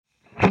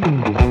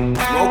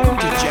Welcome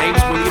to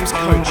James Williams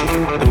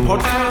Coaching, the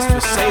podcast for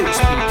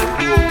salespeople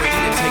who are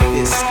ready to take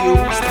their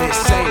skills, their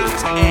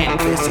sales, and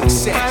their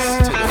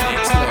success to the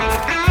next level.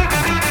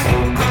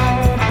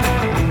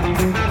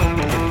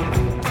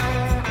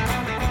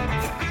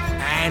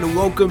 And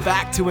welcome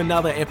back to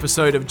another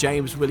episode of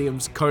James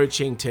Williams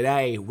Coaching.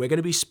 Today, we're going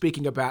to be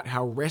speaking about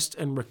how rest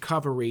and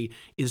recovery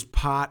is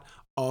part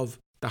of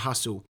the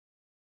hustle.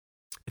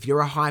 If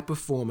you're a high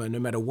performer, no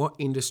matter what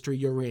industry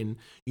you're in,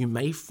 you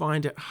may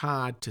find it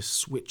hard to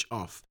switch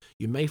off.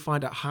 You may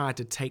find it hard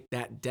to take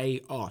that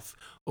day off,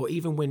 or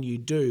even when you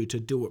do, to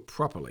do it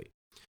properly.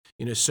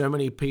 You know, so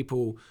many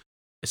people,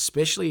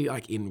 especially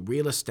like in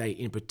real estate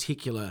in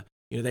particular,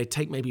 they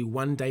take maybe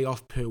one day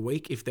off per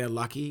week if they're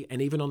lucky.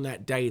 And even on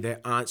that day,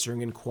 they're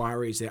answering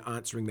inquiries, they're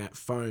answering that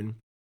phone.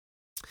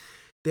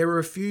 There are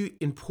a few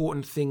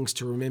important things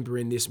to remember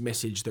in this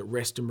message that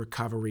rest and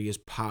recovery is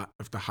part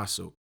of the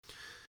hustle.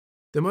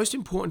 The most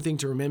important thing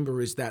to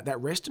remember is that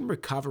rest and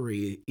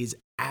recovery is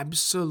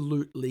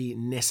absolutely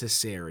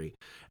necessary.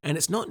 And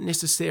it's not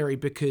necessary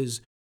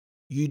because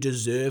you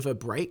deserve a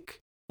break,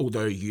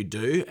 although you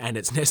do, and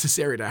it's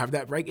necessary to have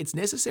that break. It's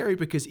necessary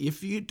because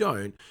if you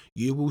don't,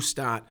 you will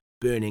start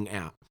burning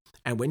out.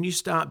 And when you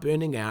start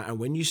burning out and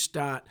when you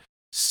start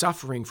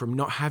suffering from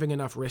not having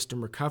enough rest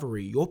and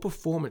recovery, your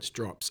performance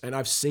drops. And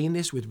I've seen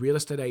this with real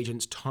estate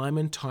agents time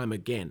and time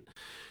again.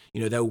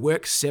 They'll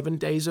work 7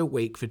 days a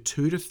week for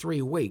 2 to 3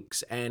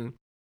 weeks and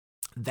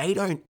they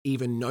don't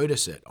even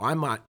notice it. I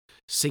might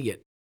see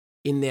it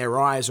in their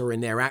eyes or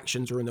in their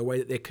actions or in the way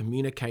that they're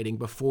communicating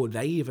before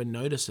they even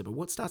notice it. But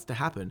what starts to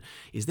happen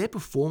is their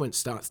performance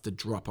starts to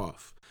drop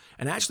off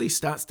and actually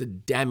starts to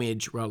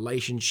damage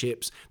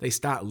relationships. They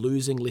start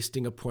losing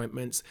listing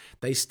appointments.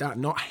 They start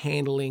not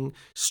handling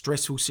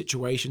stressful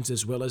situations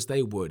as well as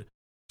they would.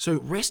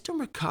 So rest and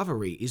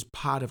recovery is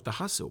part of the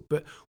hustle.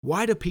 But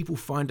why do people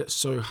find it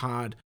so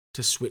hard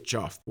to switch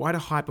off? Why do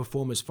high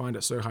performers find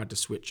it so hard to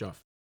switch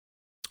off?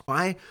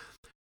 I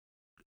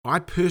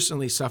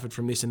personally suffered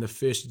from this in the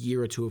first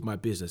year or two of my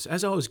business.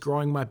 As I was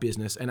growing my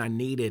business and I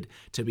needed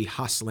to be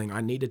hustling,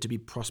 I needed to be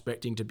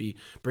prospecting, to be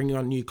bringing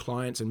on new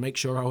clients and make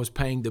sure I was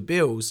paying the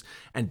bills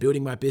and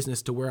building my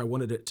business to where I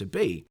wanted it to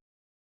be.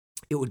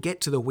 It would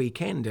get to the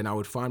weekend and I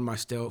would find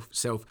myself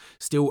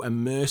still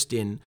immersed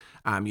in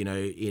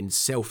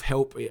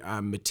self-help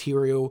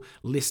material,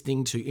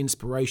 listening to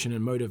inspiration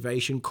and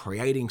motivation,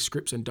 creating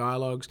scripts and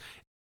dialogues.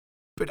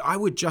 But I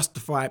would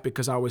justify it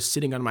because I was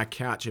sitting on my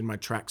couch in my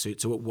tracksuit,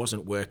 so it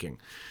wasn't working.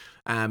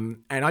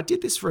 And I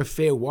did this for a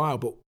fair while,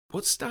 but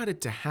what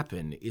started to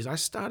happen is I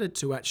started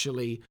to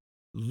actually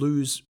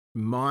lose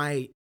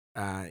my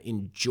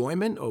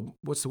enjoyment, or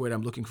what's the word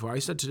I'm looking for? I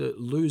started to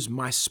lose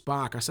my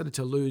spark. I started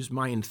to lose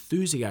my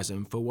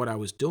enthusiasm for what I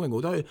was doing.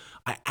 Although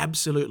I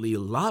absolutely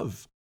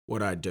love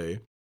what I do,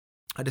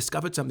 I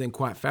discovered something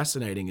quite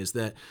fascinating is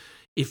that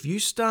if you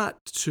start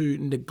to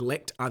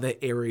neglect other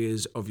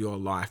areas of your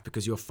life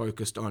because you're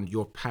focused on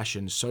your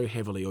passion so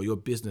heavily or your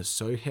business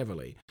so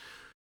heavily,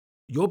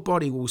 your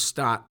body will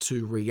start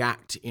to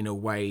react in a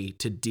way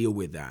to deal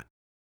with that.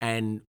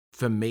 And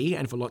for me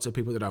and for lots of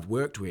people that I've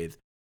worked with,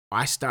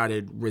 I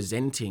started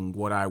resenting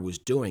what I was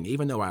doing.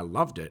 Even though I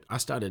loved it, I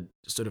started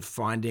sort of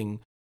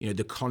finding,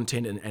 the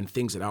content and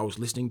things that I was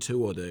listening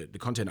to or the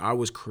content I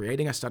was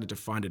creating, I started to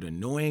find it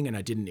annoying and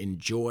I didn't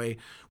enjoy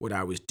what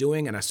I was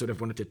doing. And I sort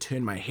of wanted to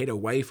turn my head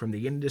away from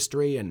the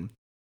industry and,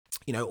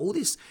 all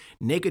this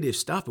negative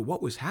stuff. But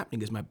what was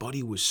happening is my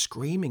body was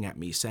screaming at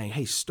me saying,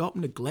 hey, stop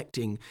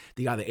neglecting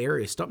the other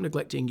areas. Stop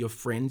neglecting your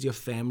friends, your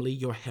family,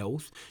 your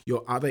health,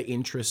 your other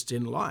interests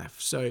in life.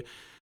 So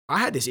I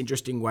had this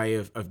interesting way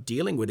of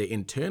dealing with it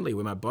internally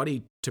where my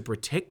body, to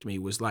protect me,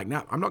 was like,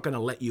 no, I'm not going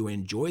to let you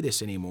enjoy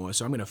this anymore.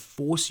 So I'm going to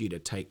force you to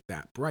take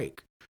that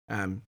break.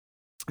 It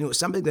was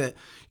something that,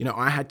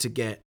 I had to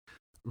get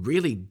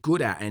really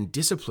good at and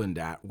disciplined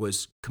at,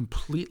 was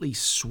completely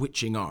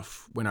switching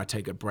off when I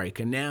take a break.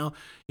 And now,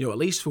 at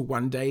least for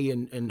one day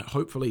and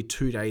hopefully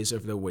 2 days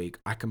of the week,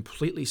 I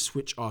completely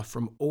switch off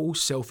from all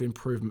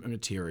self-improvement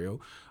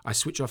material. I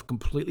switch off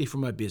completely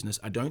from my business.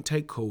 I don't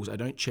take calls. I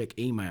don't check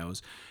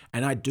emails.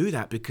 And I do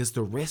that because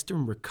the rest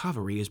and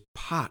recovery is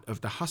part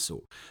of the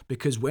hustle.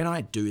 Because when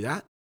I do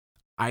that,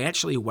 I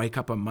actually wake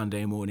up on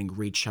Monday morning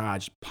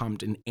recharged,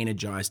 pumped, and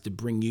energized to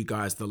bring you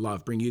guys the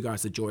love, bring you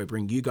guys the joy,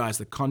 bring you guys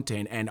the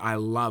content. And I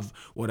love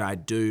what I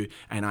do.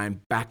 And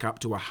I'm back up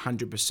to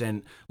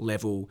 100%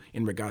 level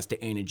in regards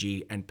to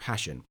energy and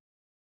passion.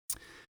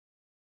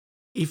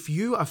 If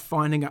you are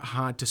finding it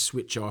hard to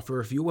switch off, or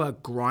if you are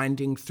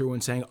grinding through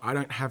and saying, I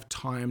don't have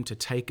time to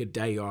take a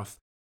day off,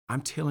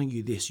 I'm telling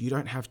you this, you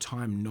don't have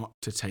time not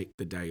to take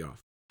the day off.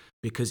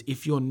 Because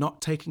if you're not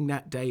taking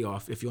that day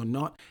off, if you're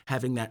not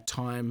having that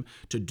time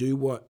to do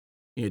what,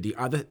 the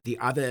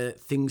other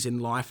things in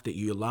life that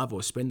you love,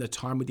 or spend the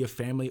time with your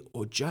family,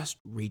 or just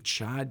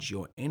recharge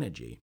your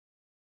energy,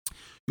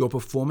 your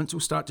performance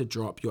will start to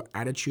drop, your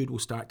attitude will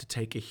start to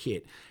take a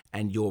hit,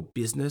 and your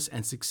business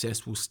and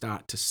success will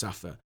start to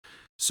suffer.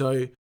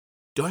 So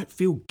don't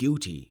feel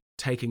guilty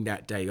taking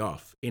that day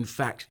off. In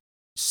fact,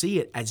 see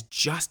it as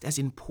just as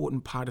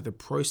important part of the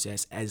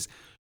process as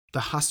the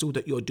hustle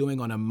that you're doing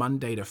on a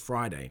Monday to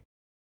Friday.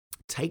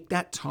 Take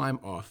that time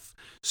off,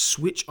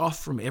 switch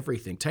off from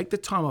everything. Take the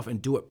time off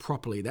and do it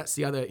properly. That's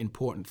the other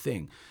important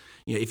thing.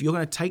 If you're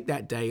going to take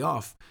that day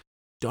off,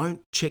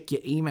 don't check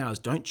your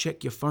emails, don't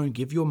check your phone.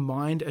 Give your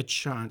mind a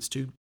chance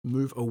to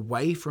move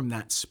away from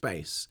that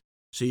space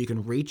so you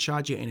can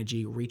recharge your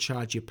energy,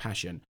 recharge your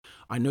passion.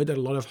 I know that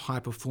a lot of high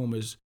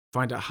performers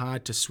find it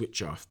hard to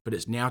switch off, but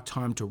it's now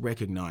time to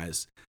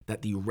recognize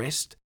that the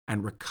rest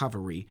and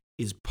recovery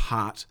is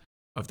part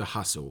of the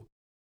hustle.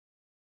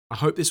 I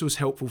hope this was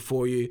helpful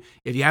for you.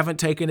 If you haven't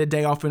taken a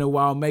day off in a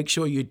while, make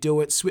sure you do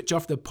it. Switch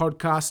off the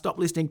podcast, stop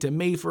listening to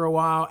me for a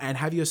while, and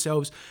have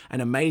yourselves an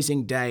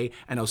amazing day.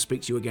 And I'll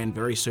speak to you again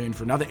very soon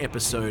for another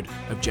episode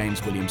of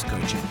James Williams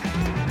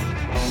Coaching.